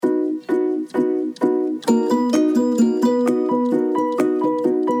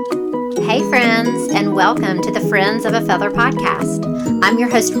friends, and welcome to the Friends of a Feather podcast. I'm your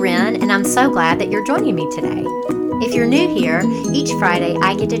host, Ren, and I'm so glad that you're joining me today. If you're new here, each Friday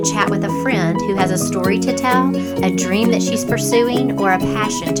I get to chat with a friend who has a story to tell, a dream that she's pursuing, or a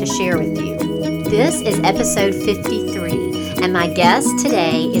passion to share with you. This is episode 53, and my guest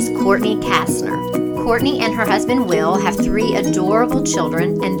today is Courtney Kastner. Courtney and her husband Will have 3 adorable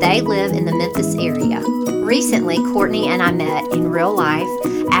children, and they live in the Memphis area. Recently, Courtney and I met in real life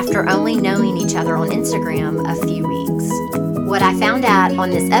after only knowing each other on Instagram a few weeks. What I found out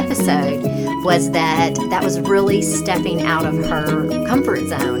on this episode was that was really stepping out of her comfort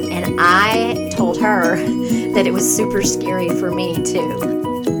zone, and I told her that it was super scary for me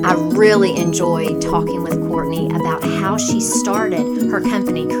too. I really enjoyed talking with Courtney about how she started her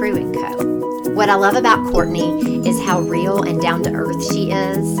company, Crew & Co. What I love about Courtney is how real and down-to-earth she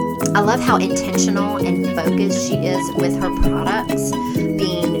is. I love how intentional and focused she is with her products,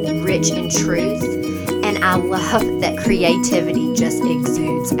 being rich in truth, and I love that creativity just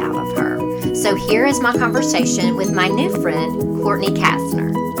exudes out of her. So here is my conversation with my new friend, Courtney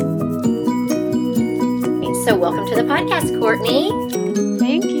Kastner. So welcome to the podcast, Courtney.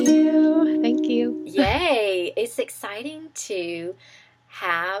 Thank you. Thank you. Yay. It's exciting to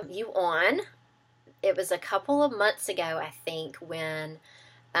have you on. It was a couple of months ago, I think, when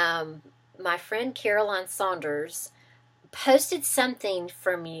my friend Caroline Saunders posted something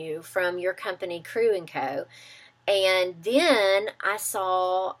from you, from your company, Crew & Co. And then I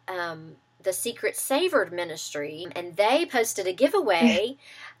saw the Secret Savored Ministry, and they posted a giveaway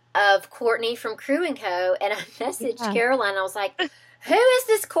of Courtney from Crew & Co. And I messaged Caroline. I was like, who is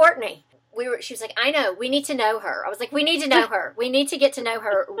this Courtney? She was like, I know, we need to know her. I was like, we need to know her. We need to get to know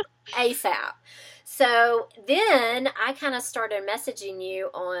her ASAP. So then I kind of started messaging you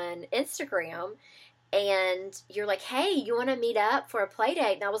on Instagram, and you're like, hey, you want to meet up for a play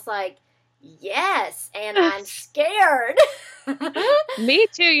date? And I was like, yes, and I'm scared. Me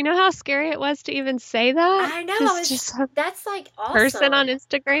too. You know how scary it was to even say that? I know. That's like awesome. Person on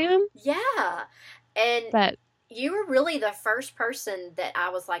Instagram? Yeah. And you were really the first person that I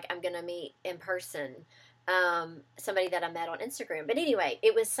was like, I'm going to meet in person. Somebody that I met on Instagram. But anyway,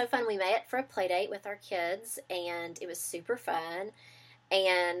 it was so fun. We met for a play date with our kids, and it was super fun.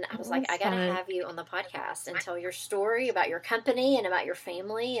 And I was like, I got to have you on the podcast and tell your story about your company and about your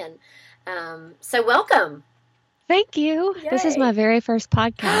family. And so welcome. Thank you. Yay. This is my very first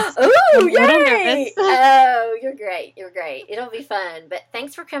podcast. Ooh, yay! Oh, you're great. You're great. It'll be fun. But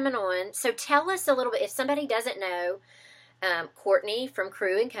thanks for coming on. So tell us a little bit, if somebody doesn't know Courtney from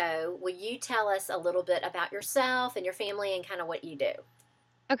Crew & Co., will you tell us a little bit about yourself and your family and kind of what you do?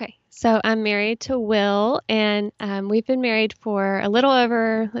 Okay, so I'm married to Will, and we've been married for a little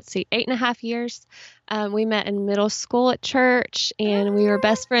over, 8.5 years. We met in middle school at church, and we were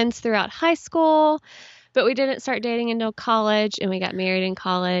best friends throughout high school, but we didn't start dating until college, and we got married in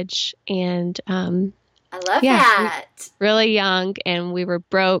college, and I love that. Really young, and we were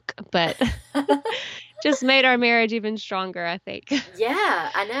broke, but just made our marriage even stronger, I think. Yeah,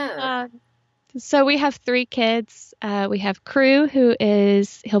 I know. So we have 3 kids. We have Crew,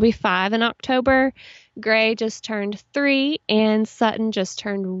 he'll be 5 in October. Gray just turned 3, and Sutton just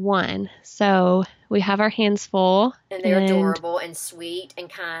turned 1. So we have our hands full. And they're adorable and sweet and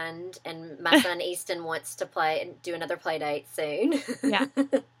kind. And my son Easton wants to play and do another play date soon. Yeah.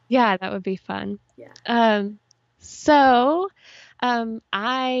 Yeah, that would be fun. Yeah. So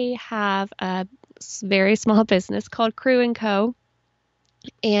I have a very small business called Crew & Co.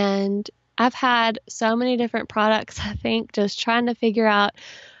 And I've had so many different products, I think, just trying to figure out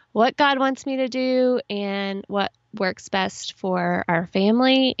what God wants me to do and what works best for our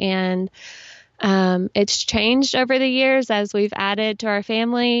family. And it's changed over the years as we've added to our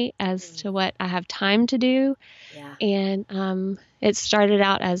family as to what I have time to do. Yeah. And it started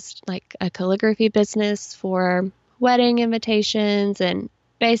out as like a calligraphy business for wedding invitations and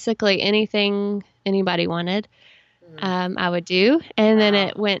basically anything anybody wanted. I would do. And then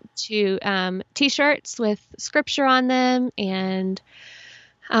it went to T-shirts with scripture on them. And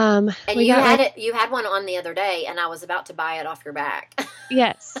you had one on the other day, and I was about to buy it off your back.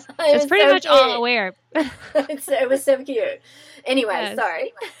 Yes. It's pretty much cute. All aware. It was so cute. Anyway,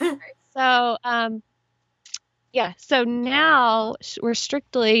 sorry. So, so now we're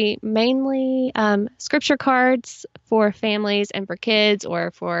mainly scripture cards for families and for kids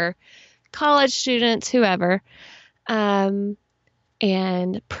or for college students, whoever.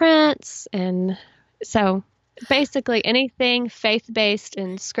 And prints, and so basically anything faith-based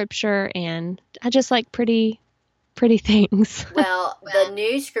in scripture, and I just like pretty pretty things. Well, the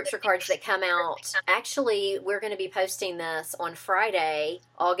new scripture cards that come out, actually, we're going to be posting this on Friday,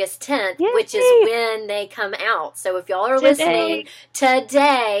 August 10th, Yay! which is when they come out. So if y'all are listening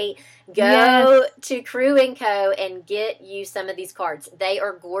today, go to Crew & Co. and get you some of these cards. They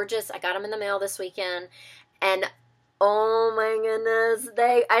are gorgeous. I got them in the mail this weekend, and oh my goodness,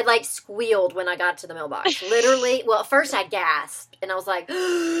 I like squealed when I got to the mailbox. Literally, well, at first I gasped and I was like,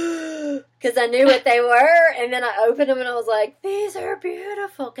 because I knew what they were. And then I opened them and I was like, these are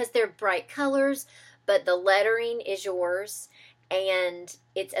beautiful because they're bright colors, but the lettering is yours. And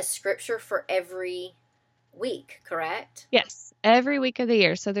it's a scripture for every week, correct? Yes, every week of the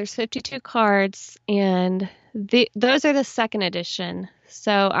year. So there's 52 cards, and those are the second edition.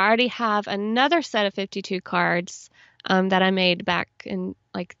 So I already have another set of 52 cards that I made back in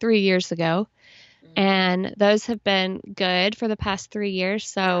like 3 years ago. And those have been good for the past 3 years.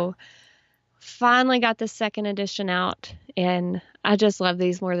 So finally got the second edition out, and I just love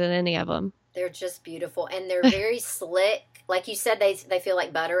these more than any of them. They're just beautiful, and they're very slick. Like you said, they feel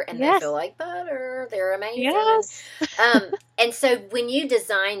like butter, and they feel like butter. They're amazing. Yes. And so when you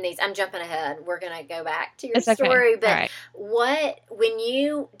design these, I'm jumping ahead. We're going to go back to your It's okay. story. But right. when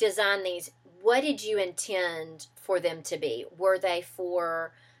you design these, what did you intend for them to be? Were they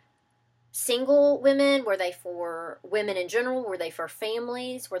for single women? Were they for women in general? Were they for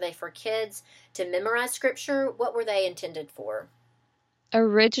families? Were they for kids to memorize scripture? What were they intended for?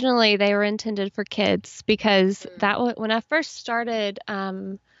 Originally, they were intended for kids because when I first started,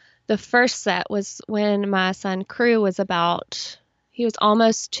 the first set was when my son Crew was he was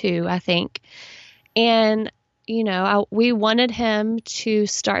almost 2, I think. And, we wanted him to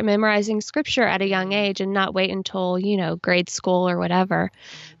start memorizing scripture at a young age and not wait until, grade school or whatever.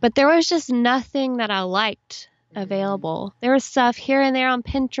 But there was just nothing that I liked available. There was stuff here and there on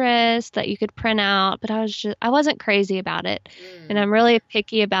Pinterest that you could print out, but I wasn't crazy about it. And I'm really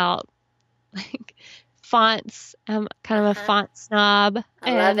picky about like fonts. I'm kind of a font snob.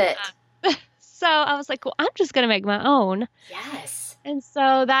 I love it. So I was like, well, I'm just going to make my own. Yes. And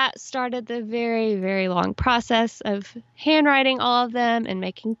so that started the very, very long process of handwriting all of them and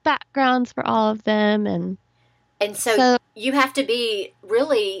making backgrounds for all of them. And so you have to be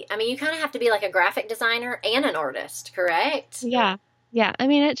really, you kind of have to be like a graphic designer and an artist, correct? Yeah. Yeah.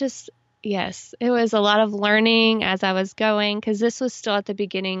 Yes, it was a lot of learning as I was going, because this was still at the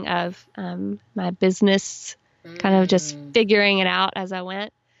beginning of my business, kind of just figuring it out as I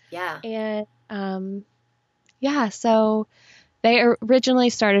went. Yeah. And so they originally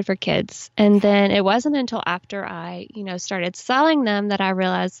started for kids. And then it wasn't until after I, started selling them that I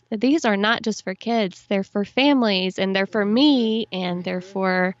realized that these are not just for kids. They're for families, and they're for me, and they're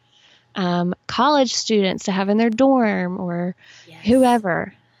for college students to have in their dorm or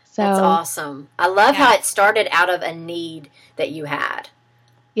whoever. So that's awesome. I love how it started out of a need that you had.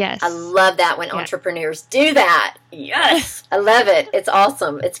 Yes. I love that when entrepreneurs do that. Yes. I love it. It's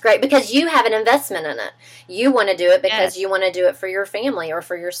awesome. It's great because you have an investment in it. You want to do it because you want to do it for your family or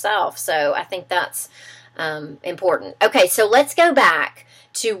for yourself. So I think that's important. Okay, so let's go back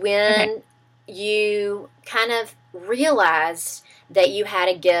to when you kind of realized that you had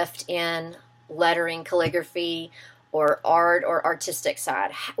a gift in lettering, calligraphy, or art or artistic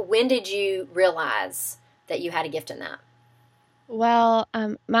side. When did you realize that you had a gift in that? Well,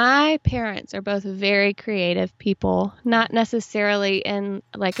 my parents are both very creative people, not necessarily in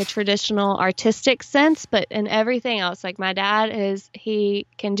like a traditional artistic sense, but in everything else. Like my dad he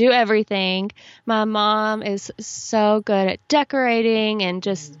can do everything. My mom is so good at decorating and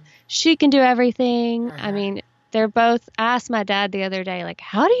just, she can do everything. I asked my dad the other day, like,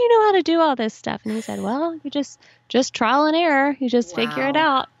 how do you know how to do all this stuff? And he said, well, you just trial and error. You just figure it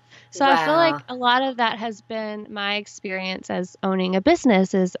out. So I feel like a lot of that has been my experience as owning a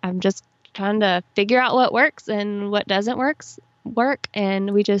business is I'm just trying to figure out what works and what doesn't work.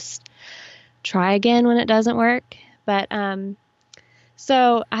 And we just try again when it doesn't work. But,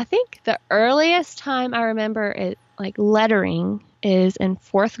 so I think the earliest time I remember lettering is in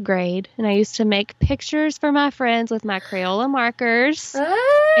 4th grade. And I used to make pictures for my friends with my Crayola markers.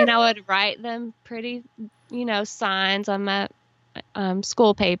 And I would write them pretty, signs on my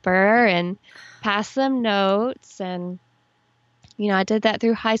school paper and pass them notes. And, I did that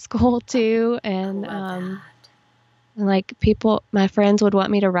through high school too. And, my friends would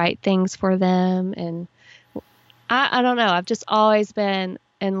want me to write things for them. And I don't know. I've just always been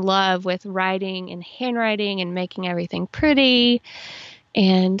in love with writing and handwriting and making everything pretty.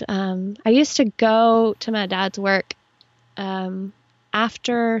 And, I used to go to my dad's work,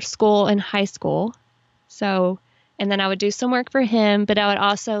 after school in high school. And then I would do some work for him, but I would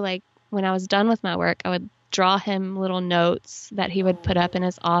also when I was done with my work, I would draw him little notes that he would put up in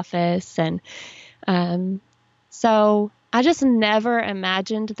his office. And so I just never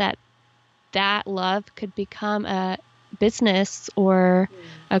imagined that love could become a business or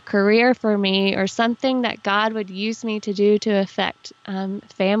a career for me, or something that God would use me to do to affect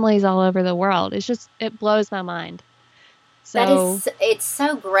families all over the world. It blows my mind. So it's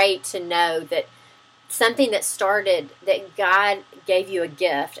so great to know that something that started, that God gave you a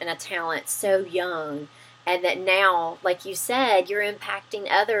gift and a talent so young, and that now, like you said, you're impacting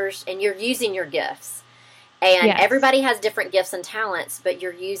others and you're using your gifts. And yes. Everybody has different gifts and talents, but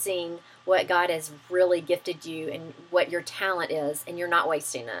you're using what God has really gifted you and what your talent is, and you're not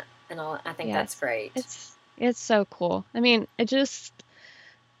wasting it. And I think that's great. It's so cool. I mean, it just,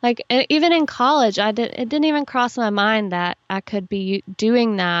 like, even in college, it didn't even cross my mind that I could be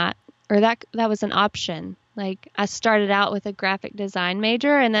doing that, or that was an option. Like, I started out with a graphic design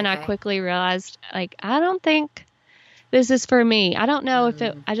major, and then I quickly realized, like, I don't think this is for me. I don't know if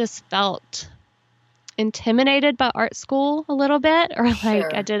I just felt intimidated by art school a little bit, or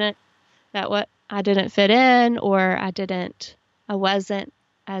like I didn't fit in, or I wasn't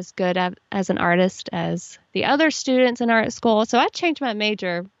as good as an artist as the other students in art school. So I changed my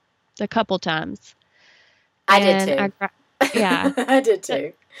major a couple times. I did too. Yeah. I did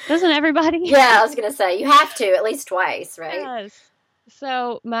too. Doesn't everybody? Yeah, I was going to say, you have to at least twice, right? Yes.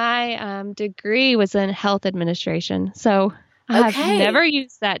 So my degree was in health administration. So I've never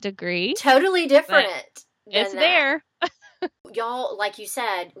used that degree. Totally different. It's there. Y'all, like you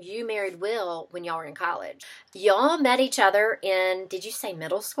said, you married Will when y'all were in college. Y'all met each other in, did you say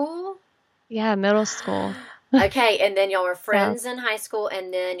middle school? Yeah, middle school. Okay, and then y'all were friends in high school,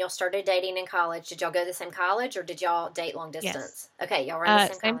 and then y'all started dating in college. Did y'all go to the same college, or did y'all date long distance? Yes. Okay, y'all were in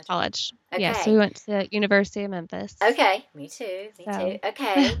the same college. Okay. Yes, we went to University of Memphis. Okay, me too. Okay,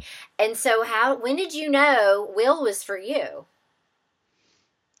 and so when did you know Will was for you?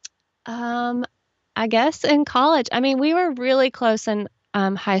 I guess in college. I mean, we were really close in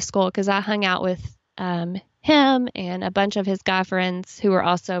high school because I hung out with him and a bunch of his guy friends who were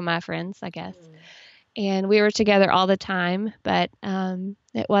also my friends, I guess. And we were together all the time. But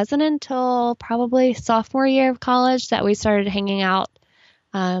it wasn't until probably sophomore year of college that we started hanging out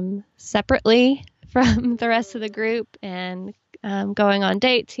separately from the rest of the group, and going on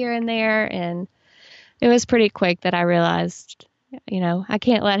dates here and there. And it was pretty quick that I realized, I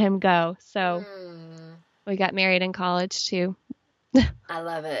can't let him go. So we got married in college too. I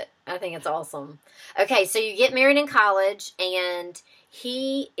love it. I think it's awesome. Okay, so you get married in college, and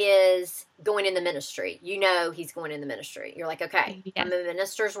he is going in the ministry. He's going in the ministry. You're like, okay, yes. I'm a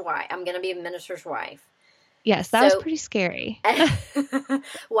minister's wife. I'm going to be a minister's wife. Yes, that was pretty scary.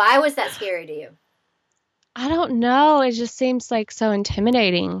 Why was that scary to you? I don't know. It just seems like so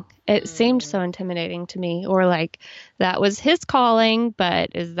intimidating. It seemed so intimidating to me, or like that was his calling, but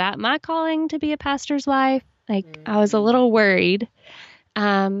is that my calling to be a pastor's wife? Like, I was a little worried.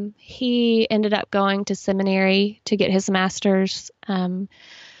 He ended up going to seminary to get his master's, and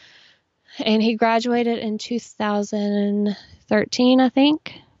he graduated in 2013, I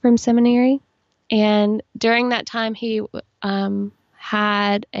think, from seminary. And during that time, he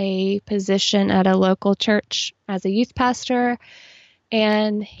had a position at a local church as a youth pastor.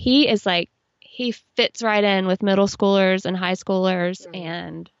 And he fits right in with middle schoolers and high schoolers.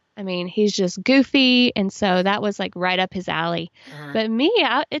 And I mean, he's just goofy. And so that was like right up his alley. But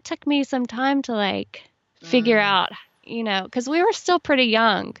it took me some time to like figure out, because we were still pretty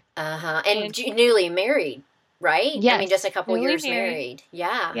young. And newly married, right? Yes. I mean, just a couple years married.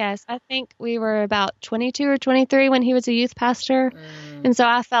 Yeah. Yes. I think we were about 22 or 23 when he was a youth pastor. And so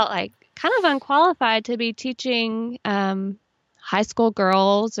I felt like kind of unqualified to be teaching high school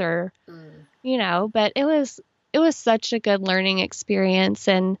girls but it was such a good learning experience,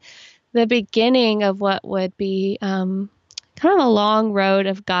 and the beginning of what would be kind of a long road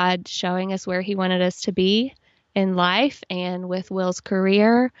of God showing us where he wanted us to be in life and with Will's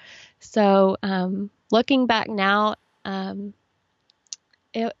career. So looking back now, I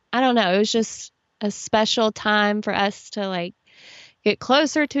don't know, it was just a special time for us to like get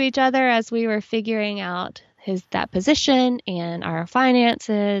closer to each other as we were figuring out that position and our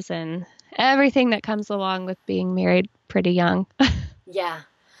finances and everything that comes along with being married pretty young. Yeah.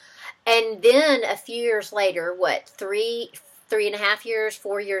 And then a few years later, 3.5 years,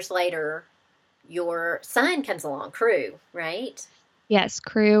 4 years later, your son comes along, Crew, right? Yes,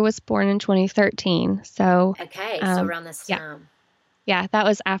 Crew was born in 2013. So okay, so around this time. Yeah, that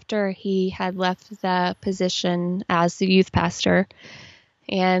was after he had left the position as the youth pastor.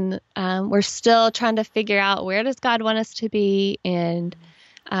 And we're still trying to figure out, where does God want us to be? And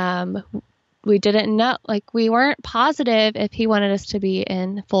we didn't know, like we weren't positive if he wanted us to be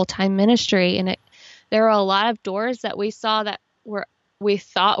in full-time ministry. And there were a lot of doors that we saw that we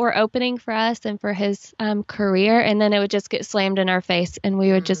thought were opening for us and for his career. And then it would just get slammed in our face and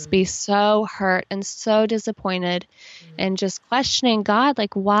we would just be so hurt and so disappointed and just questioning God,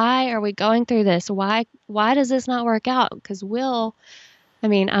 like, why are we going through this? Why does this not work out? Because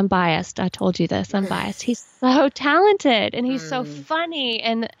I'm biased. I told you this. I'm biased. He's so talented and he's so funny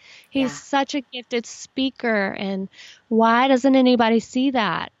and he's such a gifted speaker. And why doesn't anybody see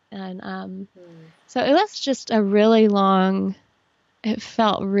that? And so it was just it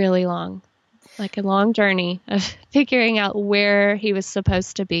felt really long, like a long journey of figuring out where he was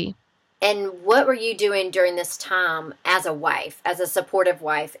supposed to be. And what were you doing during this time as a wife, as a supportive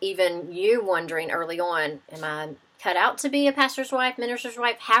wife, even you wondering early on, am I cut out to be a pastor's wife, minister's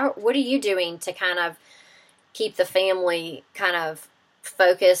wife? What are you doing to kind of keep the family kind of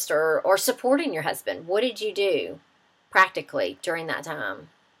focused or supporting your husband? What did you do practically during that time?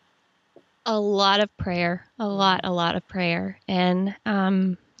 A lot of prayer, a lot of prayer. And,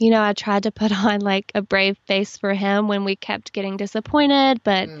 I tried to put on like a brave face for him when we kept getting disappointed,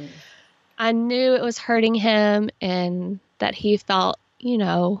 but I knew it was hurting him and that he felt,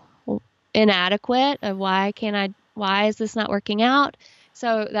 inadequate of why is this not working out?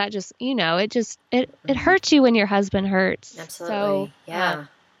 So that just, it hurts you when your husband hurts. Absolutely. So,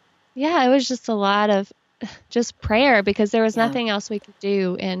 it was just a lot of just prayer because there was nothing else we could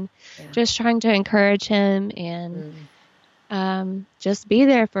do, and just trying to encourage him and just be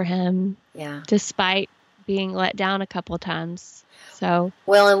there for him despite being let down a couple of times. So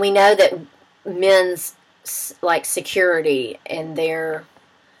well, and we know that men's like security and their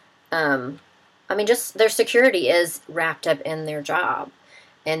just their security is wrapped up in their job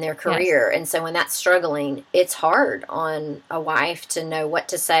and their career. And so when that's struggling, it's hard on a wife to know what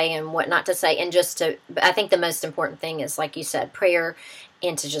to say and what not to say. And I think the most important thing is, like you said, prayer,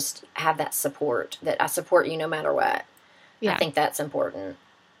 and to just have that support, that I support you no matter what. I think that's important.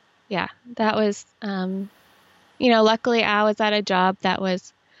 Yeah, that was, luckily I was at a job that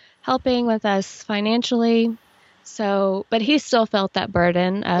was helping with us financially. So, but he still felt that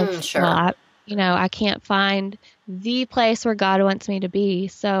burden of, I can't find the place where God wants me to be.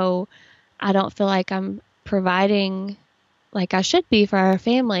 So I don't feel like I'm providing like I should be for our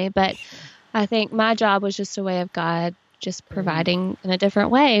family. But I think my job was just a way of God just providing in a different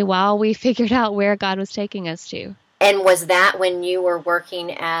way while we figured out where God was taking us to. And was that when you were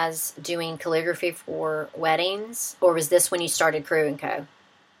working as doing calligraphy for weddings, or was this when you started Crew & Co.?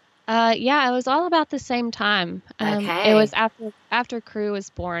 It was all about the same time. It was after Crew was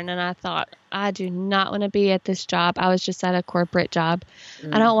born, and I thought, I do not want to be at this job. I was just at a corporate job.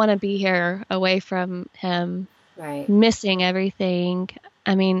 I don't want to be here away from him, missing everything.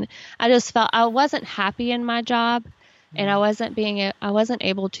 I just felt I wasn't happy in my job, and I wasn't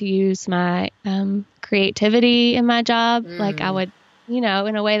able to use my creativity in my job like I would, in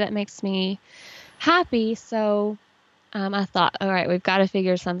a way that makes me happy. So I thought, all right, we've got to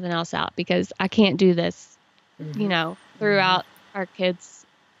figure something else out because I can't do this, throughout our kids'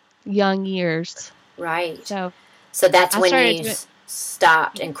 young years. Right. So that's when you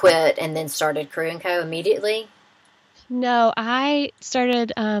stopped and quit and then started Crew & Co. immediately? No, I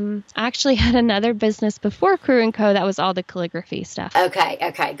started, I actually had another business before Crew & Co. that was all the calligraphy stuff. Okay,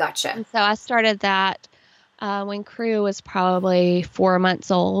 gotcha. And so I started that when Crew was probably 4 months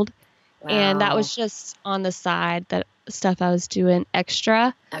old. Wow. And that was just on the side, that stuff I was doing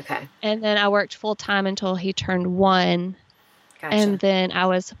extra. Okay. And then I worked full-time until he turned 1. Gotcha. And then I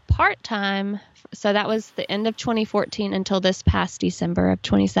was part-time. So that was the end of 2014 until this past December of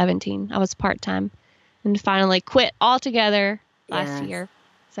 2017. I was part-time and finally quit altogether last year.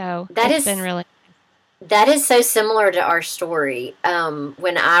 So it's been really... That is so similar to our story.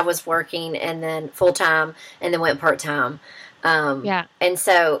 When I was working and then full-time and then went part-time. And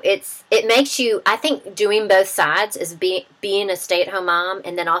so it makes you, I think doing both sides is being a stay-at-home mom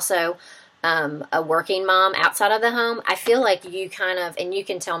and then also a working mom outside of the home. I feel like you kind of, and you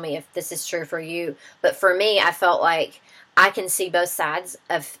can tell me if this is true for you, but for me, I felt like I can see both sides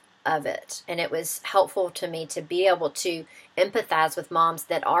of it. And it was helpful to me to be able to empathize with moms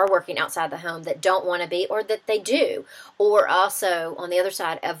that are working outside the home that don't want to be, or that they do, or also on the other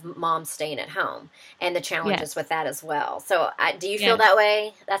side of moms staying at home and the challenges with that as well. So do you feel that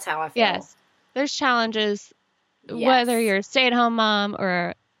way? That's how I feel. Yes. There's challenges, whether you're a stay-at-home mom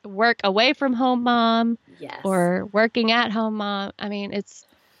or work away from home mom or working at home mom.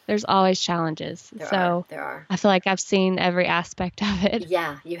 There's always challenges. There are. I feel like I've seen every aspect of it.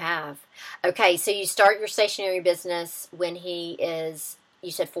 Yeah, you have. Okay, so you start your stationery business when he is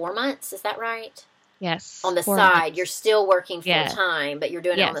you said 4 months, is that right? Yes. On the 4 side, months. you're still working full Yeah. time, but you're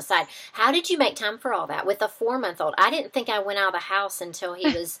doing it on the Yes. side. How did you make time for all that with a 4-month-old? I didn't think I went out of the house until he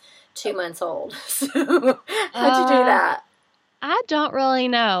was 2 months old. So how'd you do that? I don't really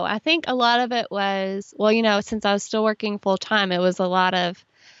know. I think a lot of it was, well, since I was still working full time, it was a lot of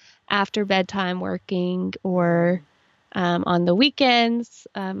after bedtime working or on the weekends.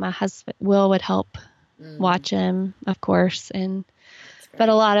 My husband, Will, would help watch him, of course.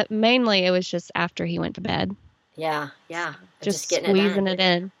 But mainly it was just after he went to bed. Yeah. Just getting squeezing it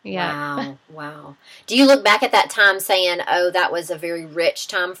in. Yeah. Wow. Do you look back at that time saying, oh, that was a very rich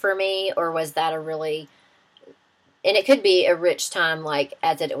time for me? Or was that and it could be a rich time, like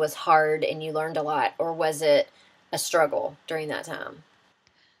as it was hard and you learned a lot, or was it a struggle during that time?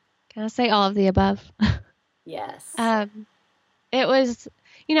 Can I say all of the above? Yes. It was,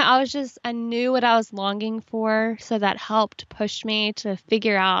 I knew what I was longing for. So that helped push me to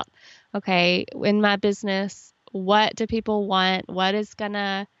figure out, okay, in my business, what do people want? What is going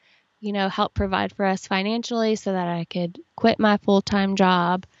to, help provide for us financially so that I could quit my full-time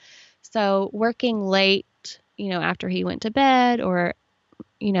job. So working late, after he went to bed or,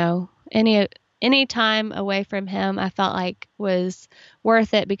 any time away from him, I felt like was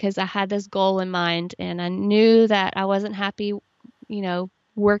worth it because I had this goal in mind and I knew that I wasn't happy,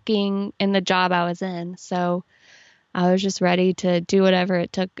 working in the job I was in. So I was just ready to do whatever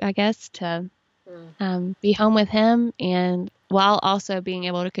it took, I guess, to be home with him and while also being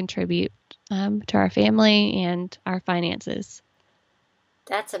able to contribute to our family and our finances.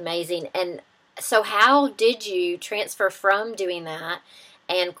 That's amazing. And so how did you transfer from doing that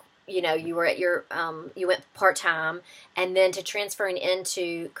and you were at your, you went part-time and then to transferring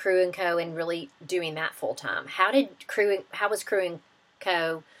into Crew & Co. and really doing that full-time? How was Crew &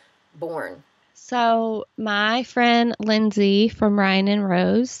 Co. born? So my friend Lindsay from Ryan and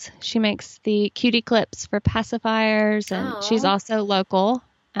Rose, she makes the cutie clips for pacifiers and she's also local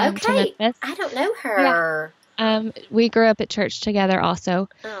to Memphis. I don't know her. We grew up at church together also.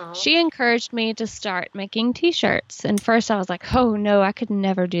 Oh. She encouraged me to start making t-shirts. And first I was like, oh no, I could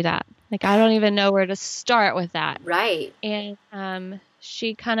never do that. Like, I don't even know where to start with that. Right. And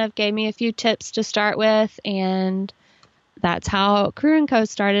she kind of gave me a few tips to start with. And that's how Crew & Co.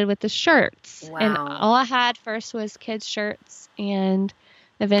 started with the shirts. Wow. And all I had first was kids' shirts and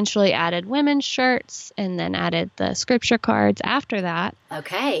eventually added women's shirts and then added the scripture cards after that.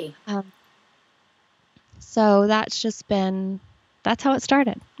 Okay. So that's how it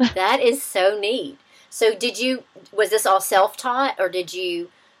started. That is so neat. So was this all self-taught or did you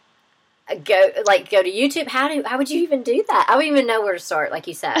go to YouTube? How would you even do that? I wouldn't even know where to start, like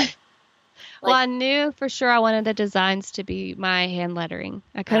you said. Well, I knew for sure I wanted the designs to be my hand lettering.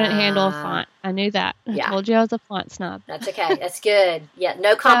 I couldn't handle a font. I knew that. I told you I was a font snob. That's okay. That's good. Yeah,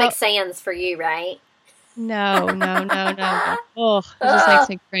 no Comic Sans for you, right? No. Oh, it just makes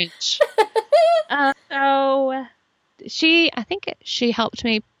me cringe. So I think she helped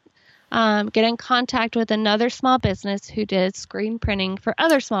me get in contact with another small business who did screen printing for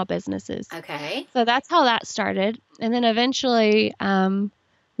other small businesses. Okay. So that's how that started. And then eventually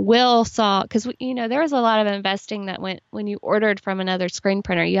Will saw, because, there was a lot of investing that went when you ordered from another screen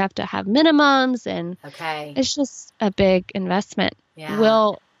printer. You have to have minimums and it's just a big investment.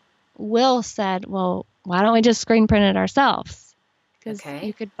 Yeah. Will said, well, why don't we just screen print it ourselves? Because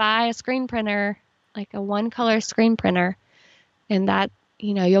you could buy a screen printer, like a one-color screen printer, and that,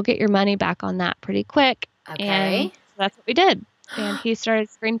 you'll get your money back on that pretty quick. Okay. And so that's what we did. And he started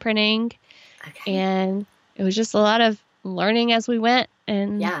screen printing, and it was just a lot of learning as we went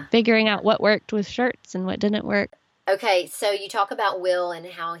and figuring out what worked with shirts and what didn't work. Okay, so you talk about Will and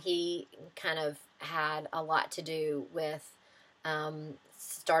how he kind of had a lot to do with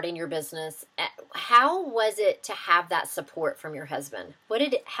starting your business. How was it to have that support from your husband?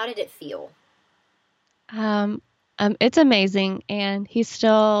 How did it feel? It's amazing, and he's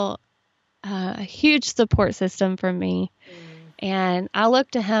still a huge support system for me. And I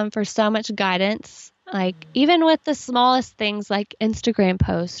look to him for so much guidance, like even with the smallest things like Instagram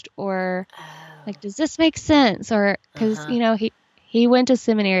post or like, does this make sense? Or because, he went to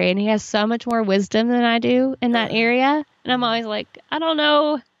seminary and he has so much more wisdom than I do in that area. And I'm always like, I don't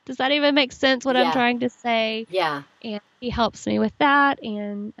know. Does that even make sense what I'm trying to say? Yeah. And he helps me with that.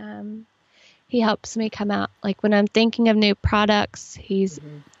 And he helps me come out. Like when I'm thinking of new products, he's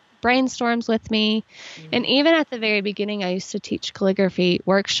brainstorms with me. And even at the very beginning, I used to teach calligraphy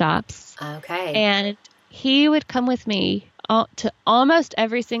workshops. Okay. And he would come with me to almost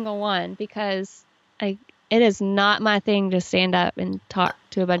every single one because it is not my thing to stand up and talk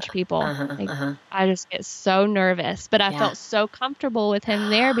to a bunch of people. I just get so nervous, but I felt so comfortable with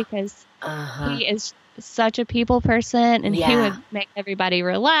him there because he is such a people person, and he would make everybody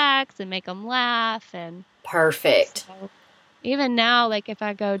relax and make them laugh. And perfect. So even now, like if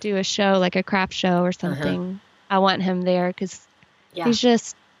I go do a show, like a craft show or something, I want him there because he's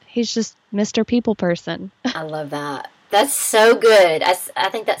just Mr. People person. I love that. That's so good. I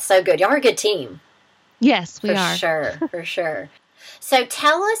think that's so good. Y'all are a good team. Yes, we are. For sure. So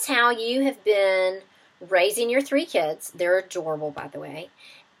tell us how you have been raising your 3 kids. They're adorable, by the way.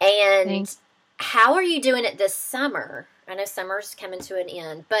 And Thanks. How are you doing it this summer? I know summer's coming to an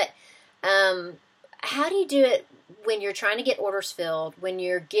end, but how do you do it when you're trying to get orders filled, when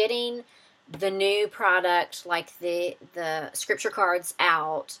you're getting the new product like the scripture cards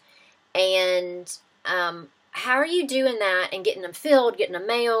out, and how are you doing that and getting them filled, getting them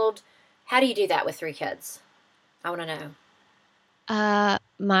mailed? How do you do that with 3 kids? I want to know.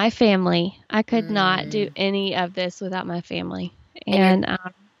 My family. I could not do any of this without my family. And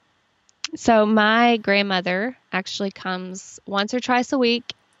so my grandmother actually comes once or twice a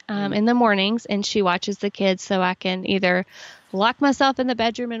week in the mornings, and she watches the kids so I can either lock myself in the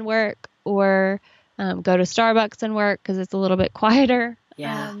bedroom and work or go to Starbucks and work because it's a little bit quieter.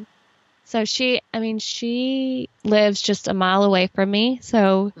 Yeah. So she lives just a mile away from me.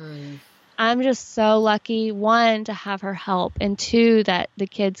 So I'm just so lucky, 1, to have her help, and 2, that the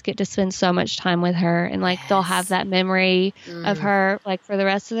kids get to spend so much time with her, and like they'll have that memory of her like for the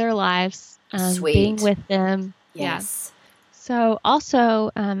rest of their lives, being with them. Yes. Yeah. So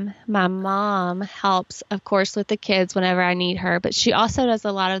also, my mom helps, of course, with the kids whenever I need her, but she also does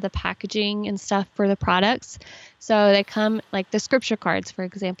a lot of the packaging and stuff for the products. So they come, like the scripture cards, for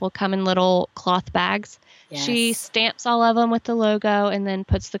example, come in little cloth bags. Yes. She stamps all of them with the logo and then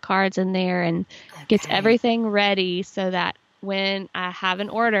puts the cards in there and gets everything ready so that when I have an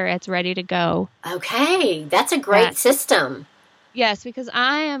order, it's ready to go. Okay. That's a great system. Yes, because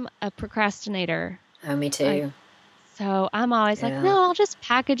I am a procrastinator. Oh, me too. So I'm always like, no, I'll just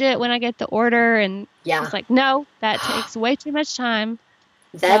package it when I get the order. And it's like, no, that takes way too much time.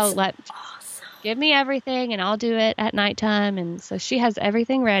 That's awesome. Give me everything and I'll do it at nighttime. And so she has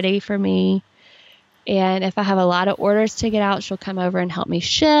everything ready for me. And if I have a lot of orders to get out, she'll come over and help me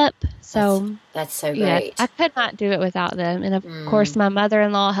ship. So that's so great. I could not do it without them. And of course, my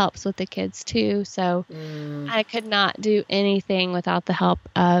mother-in-law helps with the kids too. So I could not do anything without the help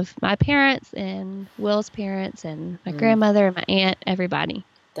of my parents and Will's parents and my grandmother and my aunt, everybody.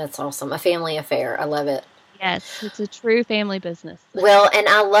 That's awesome. A family affair. I love it. Yes, it's a true family business. Well, and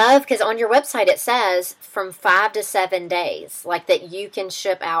I love, because on your website it says from 5 to 7 days, like that you can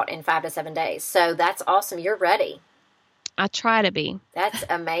ship out in 5 to 7 days. So that's awesome. You're ready. I try to be. That's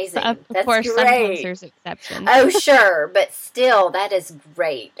amazing. Of that's course, great. Sometimes there's exceptions. Oh, sure. But still, that is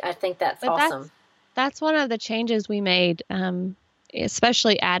great. I think that's awesome. That's one of the changes we made,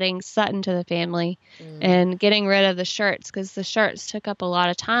 especially adding Sutton to the family and getting rid of the shirts, because the shirts took up a lot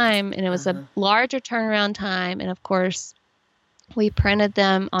of time and it was a larger turnaround time. And of course, we printed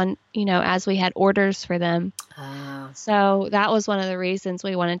them on, as we had orders for them. So that was one of the reasons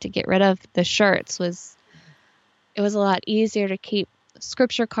we wanted to get rid of the shirts. It was a lot easier to keep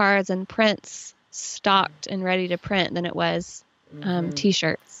scripture cards and prints stocked and ready to print than it was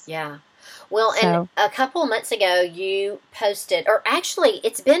T-shirts. Yeah. Well, and a couple of months ago, you posted, or actually,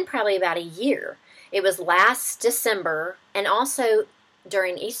 it's been probably about a year. It was last December, and also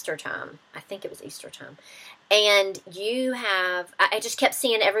during Easter time. I think it was Easter time. And I just kept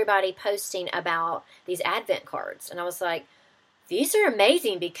seeing everybody posting about these Advent cards. And I was like, these are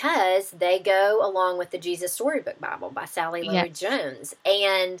amazing because they go along with the Jesus Storybook Bible by Sally Lloyd Jones.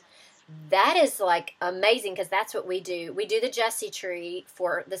 And that is like amazing because that's what we do. We do the Jesse Tree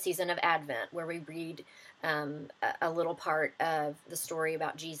for the season of Advent, where we read a little part of the story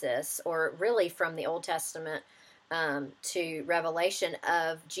about Jesus, or really from the Old Testament to Revelation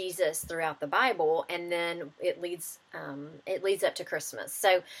of Jesus throughout the Bible, and then it leads up to Christmas.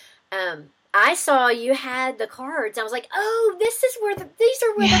 So I saw you had the cards. I was like, oh, these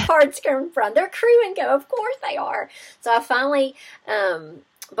are where the cards come from. They're Crew and Go. Of course they are. So I finally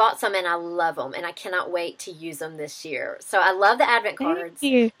bought some, and I love them, and I cannot wait to use them this year. So I love the Advent cards.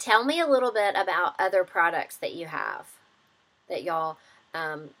 Thank you. Tell me a little bit about other products that you have that y'all,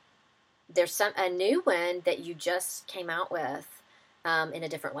 there's a new one that you just came out with in a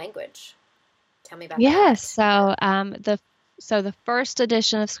different language. Tell me about that. Yes. So the first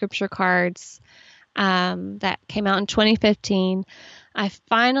edition of Scripture Cards that came out in 2015, I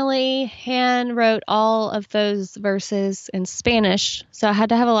finally hand wrote all of those verses in Spanish. So I had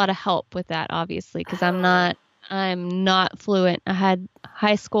to have a lot of help with that, obviously, because I'm not fluent. I had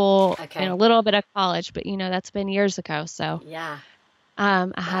high school and a little bit of college, but that's been years ago. So Yeah. I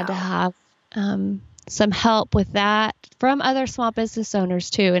had to have some help with that from other small business owners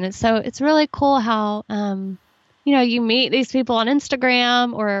too. And it's really cool how you meet these people on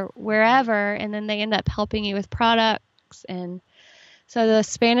Instagram or wherever, and then they end up helping you with products. And so the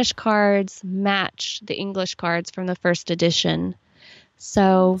Spanish cards match the English cards from the first edition.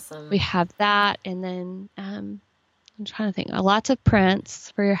 So we have that. And then I'm trying to think, lots of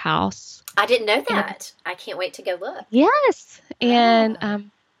prints for your house. I didn't know that. I can't wait to go look. Yes. And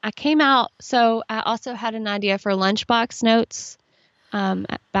I came out. So I also had an idea for lunchbox notes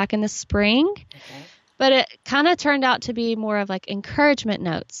back in the spring. Okay. But it kind of turned out to be more of like encouragement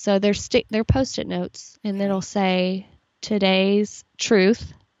notes. So they're Post-it notes, and it'll say today's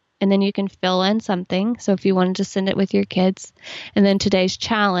truth, and then you can fill in something. So if you wanted to send it with your kids, and then today's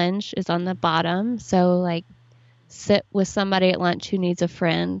challenge is on the bottom. So like sit with somebody at lunch who needs a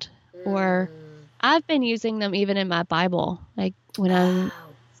friend, or I've been using them even in my Bible, like when I'm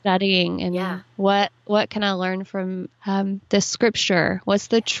studying and what can I learn from this scripture? What's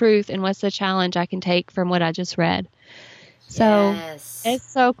the truth and what's the challenge I can take from what I just read? So it's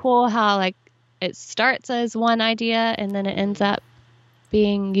so cool how like it starts as one idea and then it ends up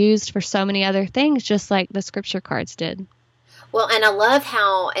being used for so many other things, just like the scripture cards did. Well, and I love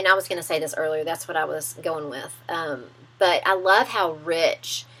how, and I was going to say this earlier, that's what I was going with, but I love how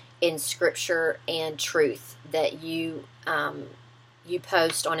rich in scripture and truth that you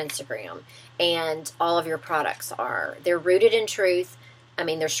post on Instagram, and all of your products are. They're rooted in truth. I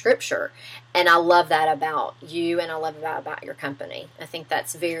mean, they're scripture, and I love that about you, and I love that about your company. I think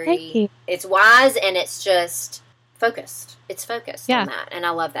that's it's wise, and it's just focused. It's focused on that, and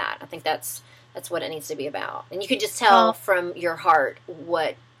I love that. I think that's what it needs to be about. And you can just tell from your heart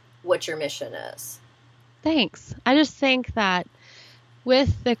what your mission is. Thanks. I just think that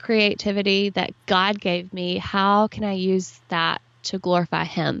with the creativity that God gave me, how can I use that to glorify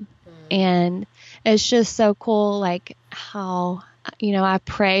Him? And it's just so cool, like how, I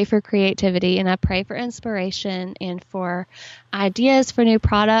pray for creativity and I pray for inspiration and for ideas for new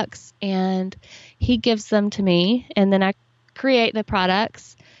products, and He gives them to me, and then I create the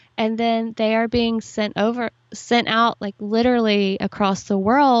products, and then they are being sent out like literally across the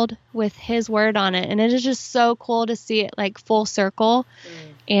world with His word on it. And it is just so cool to see it like full circle.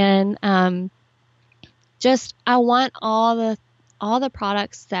 And I want all the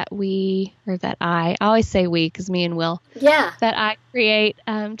products that I always say we, because me and Will, that I create,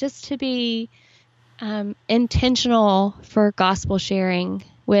 just to be intentional for gospel sharing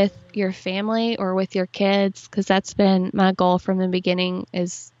with your family or with your kids, because that's been my goal from the beginning,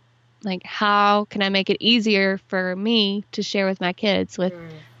 is like, how can I make it easier for me to share with my kids with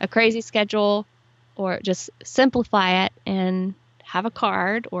a crazy schedule, or just simplify it and have a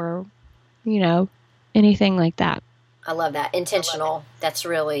card, or anything like that. I love that. Intentional. That's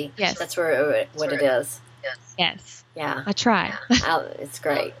really, that's what it is. Yes. Yeah. I try. It's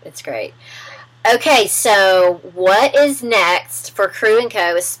great. It's great. Okay, so what is next for Crew &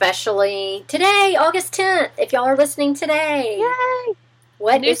 Co., especially today, August 10th, if y'all are listening today? Yay!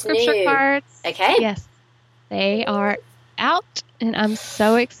 What new is scripture new? Cards. Okay. Yes. They are out, and I'm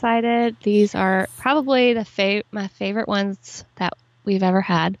so excited. These are probably my favorite ones that we've ever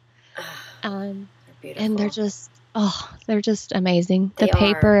had. Beautiful. And they're just amazing. The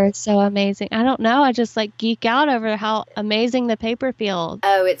paper is so amazing. I don't know. I just like geek out over how amazing the paper feels.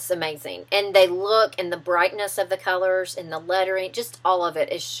 Oh, it's amazing. And they look, and the brightness of the colors and the lettering, just all of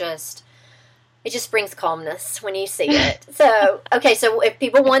it is just, it just brings calmness when you see it. So, okay. So if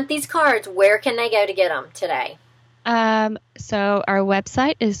people want these cards, where can they go to get them today? So our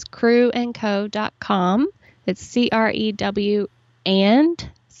website is crewandco.com. It's CREW and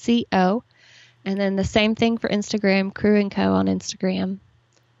CO. And then the same thing for Instagram, Crew & Co. on Instagram.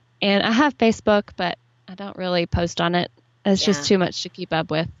 And I have Facebook, but I don't really post on it. It's just too much to keep up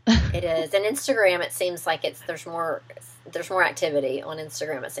with. It is. And Instagram, it seems like there's more activity on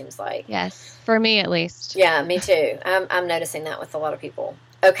Instagram, it seems like. Yes, for me at least. Yeah, me too. I'm noticing that with a lot of people.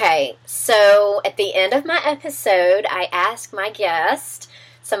 Okay, so at the end of my episode, I ask my guest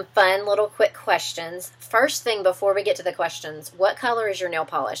some fun little quick questions. First thing, before we get to the questions, what color is your nail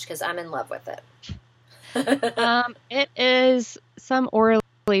polish? Because I'm in love with it. It is some Orly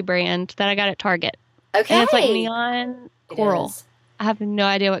brand that I got at Target. Okay. And it's like neon coral. I have no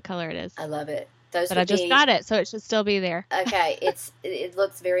idea what color it is. I love it. But I just got it, so it should still be there. Okay, it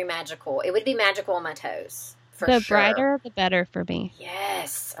looks very magical. It would be magical on my toes, For The sure. brighter, the better for me.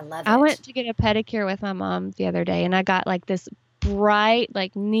 Yes, I love it. I went to get a pedicure with my mom the other day, and I got like this bright,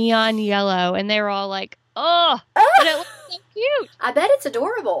 like neon yellow, and they were all like, "Oh!" And it looks so cute. I bet it's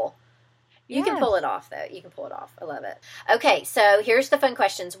adorable. You can pull Yes. it off, though. You can pull it off. I love it. Okay, so here's the fun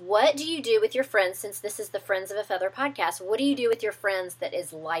questions. What do you do with your friends, since this is the Friends of a Feather podcast? What do you do with your friends that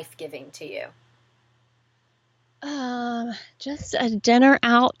is life-giving to you? Just a dinner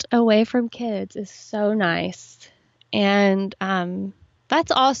out away from kids is so nice. And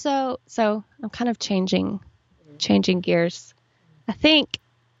that's also, so I'm kind of changing gears. I think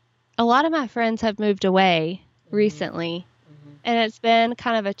a lot of my friends have moved away recently, and it's been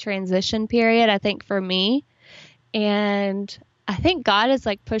kind of a transition period, I think, for me. And I think God is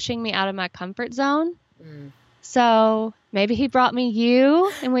like pushing me out of my comfort zone. So maybe he brought me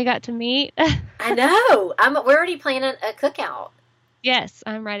you and we got to meet. I know. We're already planning a cookout. Yes,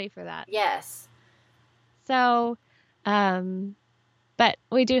 I'm ready for that. Yes. So, but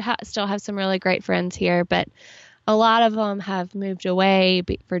we do still have some really great friends here, but a lot of them have moved away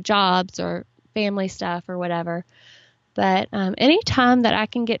for jobs or family stuff or whatever. But any time that I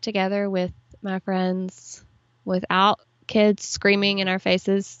can get together with my friends without kids screaming in our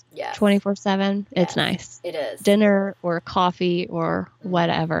faces 24/7, it's nice. It is. Dinner or coffee or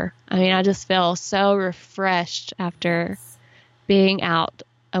whatever. I mean, I just feel so refreshed after being out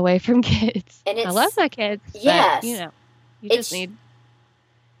away from kids. And I love my kids. Yes. But, you know, you just need.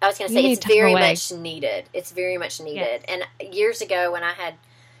 I was going to say, it's very much needed. It's very much needed. Yes. And years ago when I had,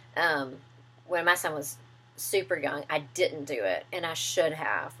 when my son was super young, I didn't do it, and I should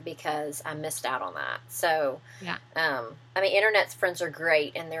have, because I missed out on that. So, I mean, internet friends are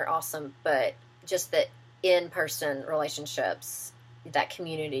great and they're awesome, but just the in-person relationships, that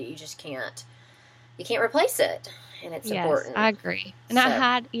community, you can't replace it, and it's important. I agree. And I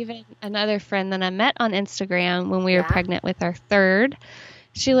had even another friend that I met on Instagram when we were pregnant with our third.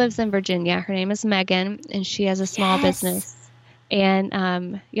 She lives in Virginia. Her name is Megan, and she has a small business.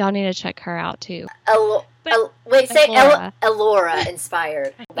 And y'all need to check her out too. Wait, say Elora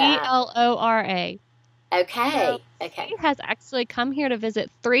inspired. Elora. Okay. She has actually come here to visit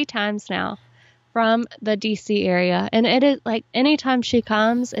 3 times now from the DC area. And it is like anytime she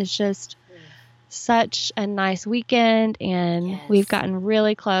comes, it's just such a nice weekend, and we've gotten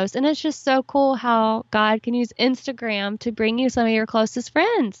really close. And it's just so cool how God can use Instagram to bring you some of your closest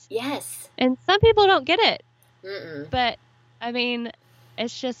friends. Yes. And some people don't get it. But I mean,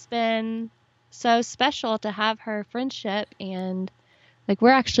 it's just been so special to have her friendship, and like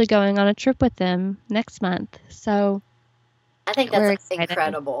we're actually going on a trip with them next month. So I think that's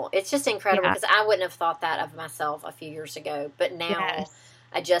incredible. It's just incredible, because I wouldn't have thought that of myself a few years ago. But now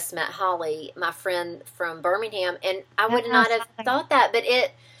I just met Holly, my friend from Birmingham, and I would not have thought that. But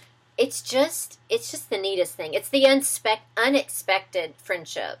it's just the neatest thing. It's the unexpected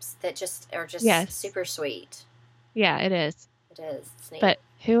friendships that just are just super sweet. Yeah, it is. It is. It's neat. But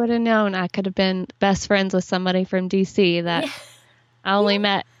who would have known I could have been best friends with somebody from DC that I only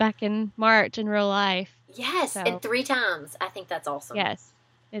met back in March in real life. Yes, and 3 times. I think that's awesome. Yes,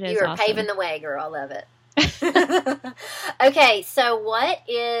 it is. You are paving the way, girl. I love it. Okay, so what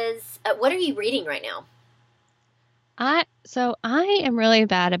are you reading right now? I am really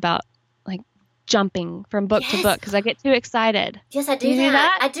bad about like jumping from book to book because I get too excited. Yes, I do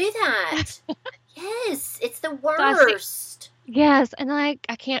that. I do that. Yes, it's the worst. Yes, and I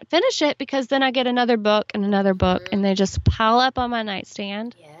can't finish it because then I get another book and another book, and they just pile up on my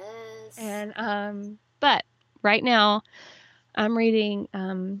nightstand. Yes. And but right now I'm reading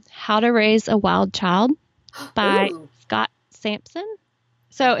How to Raise a Wild Child by Scott Sampson.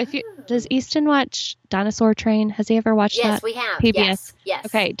 So does Easton watch Dinosaur Train? Has he ever watched that? Yes, we have. PBS. Yes.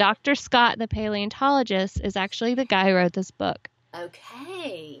 Okay, Dr. Scott, the paleontologist, is actually the guy who wrote this book.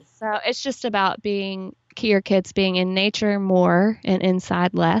 Okay. So it's just about your kids being in nature more and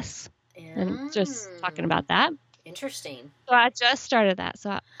inside less. And just talking about that. Interesting. So I just started that,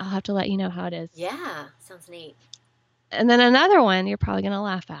 so I'll have to let you know how it is. Yeah, sounds neat. And then another one you're probably going to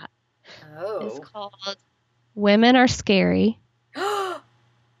laugh at. Oh. It's called Women Are Scary.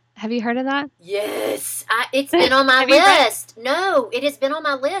 Have you heard of that? Yes. It's been on my list. No, it has been on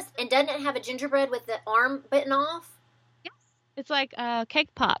my list. And doesn't it have a gingerbread with the arm bitten off? Yes. It's like a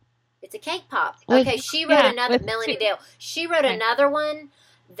cake pop. It's a cake pop. Okay, she wrote another, Melanie Dale. She wrote another one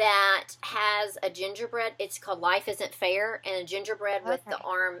that has a gingerbread. It's called Life Isn't Fair, and a gingerbread with the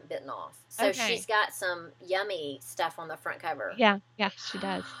arm bitten off. So she's got some yummy stuff on the front cover. Yeah, she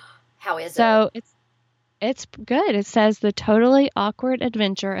does. How is it? So it's good. It says the totally awkward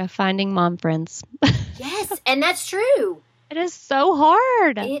adventure of finding mom friends. Yes, and that's true. It is so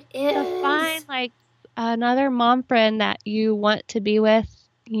hard. It is. To find like another mom friend that you want to be with,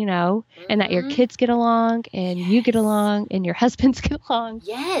 and that your Mhm. kids get along and you get along and your husbands get along.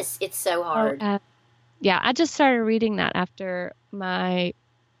 Yes, it's so hard. Yeah, I just started reading that after my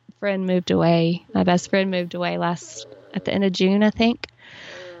friend moved away. My best friend moved away at the end of June, I think.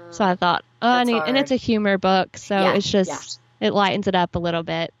 So I thought, That's and it's a hard. humor book, so Yeah, it's just, it lightens it up a little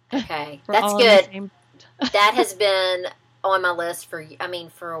bit. Okay, We're that's all in the good. same- That has been on my list for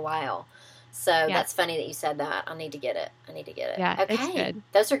a while. So Yeah. that's funny that you said that. I need to get it. Yeah, Okay. it's good.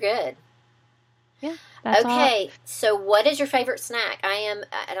 Those are good. Yeah, that's all. Okay, so what is your favorite snack? I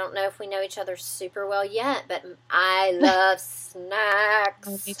don't know if we know each other super well yet, but I love snacks.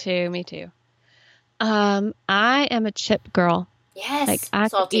 Oh, me too. I am a chip girl. Yes, Like, I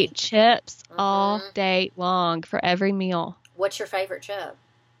could salty. eat chips all Mhm. day long for every meal. What's your favorite chip?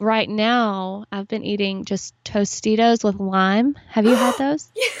 Right now, I've been eating just Tostitos with lime. Have you had those?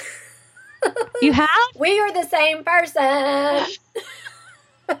 You have? We are the same person.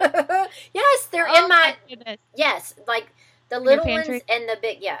 Yes, they're in my goodness. yes, like the your little ones pantry? and the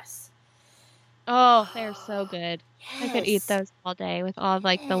big yes. Oh, they're so good. Yes. I could eat those all day with all of,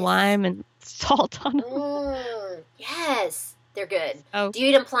 like, the Yes. lime and salt on them. Yes, they're good. Oh, Do you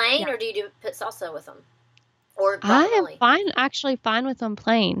eat them plain, yeah. or do you put salsa with them, or I am guacamole? actually fine with them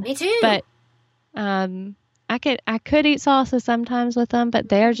plain. Me too. But I could eat salsa sometimes with them, but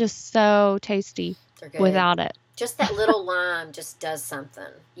they're just so tasty they're good. without it. Just that little lime just does something.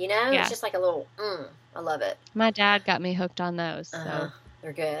 Yeah. It's just like a little. I love it. My dad got me hooked on those, so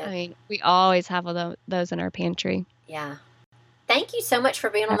They're good. I mean, we always have those in our pantry. Yeah. Thank you so much for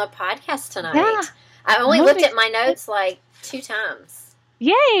being on the podcast tonight. Yeah. I only No, looked thank at my notes like 2 times.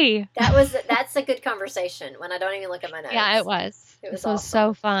 Yay! That's a good conversation when I don't even look at my notes. Yeah, it was. It was This was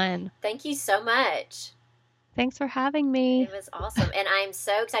so fun. Thank you so much. Thanks for having me. It was awesome. And I'm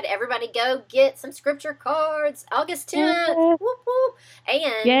so excited. Everybody go get some scripture cards. August 10th. Yeah. Whoop, whoop.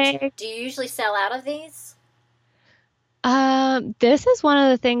 And Yay. do you usually sell out of these? This is one of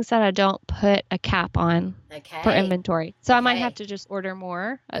the things that I don't put a cap on Okay. for inventory. So I might Okay. have to just order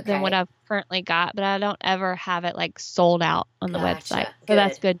more Okay. than what I've currently got, but I don't ever have it like sold out on the Gotcha. website. So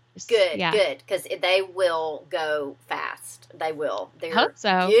that's good. Good, Yeah. good. Because they will go fast. They will. They're Hope so.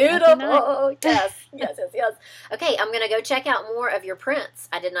 That'd be beautiful. nice. Yes, yes, yes, yes. Okay, I'm going to go check out more of your prints.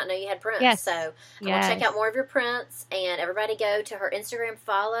 I did not know you had prints. Yes. So I'm going to check out more of your prints. And everybody go to her Instagram,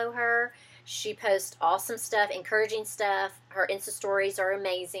 follow her. She posts awesome stuff, encouraging stuff. Her Insta stories are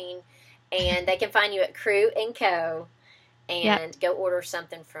amazing. And they can find you at Crew & Co. And go order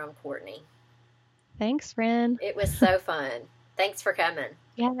something from Courtney. Thanks, Ren. It was so fun. Thanks for coming.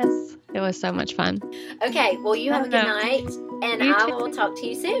 Yes, it was so much fun. Okay, well, you have a good night, and You I too. will talk to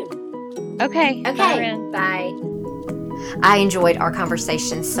you soon. Okay. Bye, Okay, Ren. bye. I enjoyed our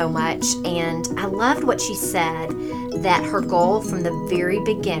conversation so much, and I loved what she said, that her goal from the very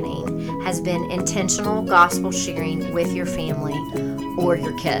beginning has been intentional gospel sharing with your family or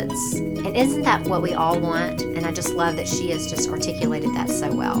your kids. And isn't that what we all want? And I just love that she has just articulated that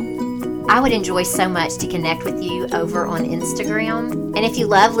so well. I would enjoy so much to connect with you over on Instagram. And if you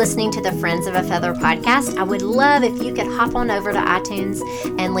love listening to the Friends of a Feather podcast, I would love if you could hop on over to iTunes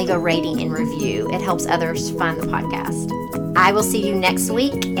and leave a rating and review. It helps others find the podcast. I will see you next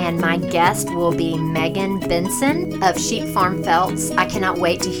week, and my guest will be Megan Benson of Sheep Farm Felts. I cannot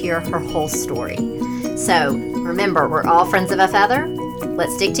wait to hear her whole story. So remember, we're all friends of a feather.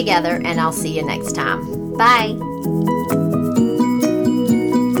 Let's stick together, and I'll see you next time. Bye.